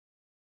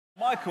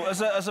Michael,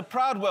 as a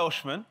proud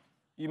Welshman,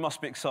 you must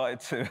be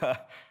excited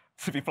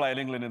to be playing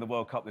England in the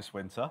World Cup this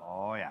winter.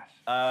 Oh, yes.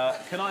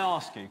 Can I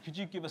ask you, could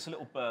you give us a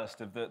little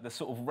burst of the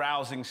sort of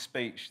rousing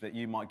speech that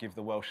you might give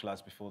the Welsh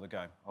lads before the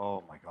game?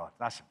 Oh, my God,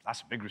 that's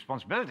a big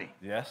responsibility.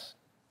 Yes.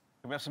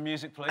 Can we have some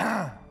music, please?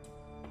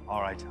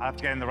 All right, I have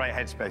to get in the right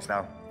headspace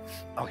now.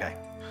 OK.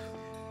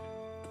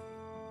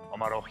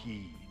 Yma o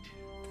hyd,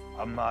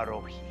 yma o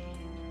hyd.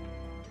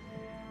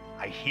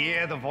 I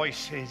hear the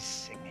voices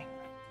singing.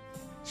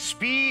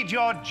 Speed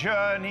your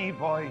journey,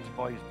 boys,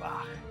 boys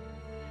bach.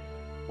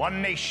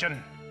 One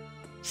nation,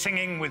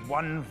 singing with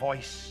one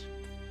voice.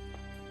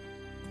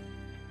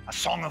 A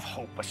song of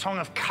hope, a song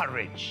of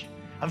courage,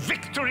 a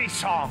victory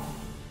song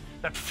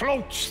that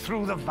floats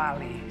through the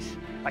valleys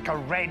like a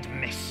red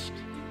mist,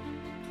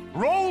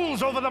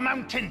 rolls over the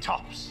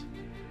mountaintops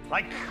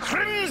like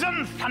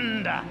crimson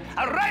thunder.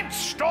 A red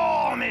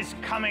storm is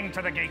coming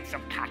to the gates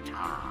of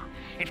Qatar.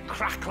 It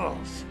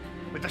crackles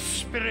with the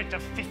spirit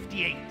of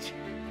 '58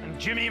 and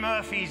Jimmy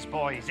Murphy's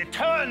boys. It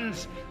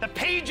turns the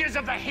pages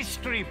of the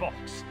history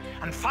books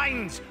and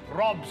finds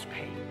Rob's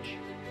page,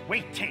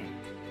 waiting,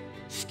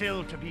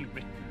 still to be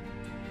written.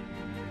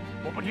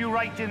 What would you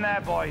write in there,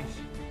 boys?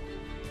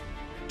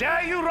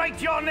 Dare you write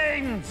your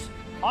names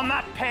on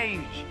that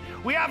page?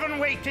 We haven't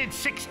waited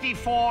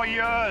 64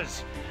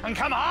 years and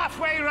come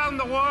halfway around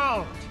the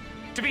world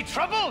to be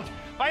troubled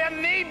by a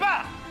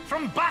neighbour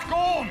from back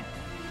home.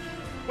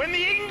 When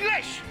the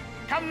English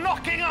come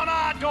knocking on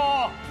our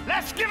door,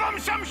 let's give them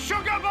some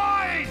sugar,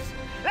 boys!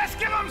 Let's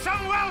give them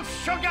some Welsh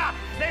sugar!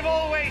 They've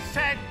always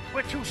said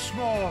we're too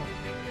small,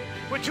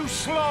 we're too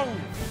slow,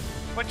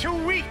 we're too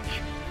weak,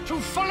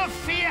 too full of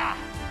fear.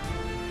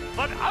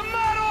 But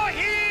Yma o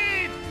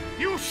hyd,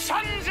 you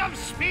sons of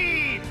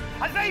speed,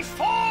 as they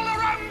fall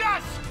around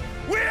us,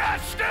 we are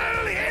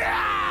still here!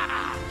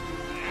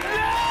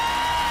 Yeah!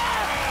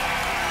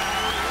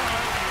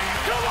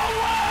 To the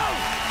world!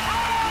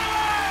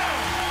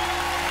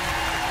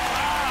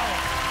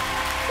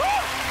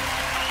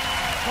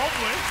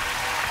 Probably.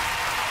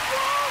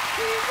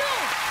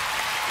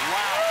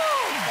 Wow.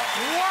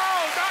 Wow,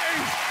 that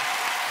is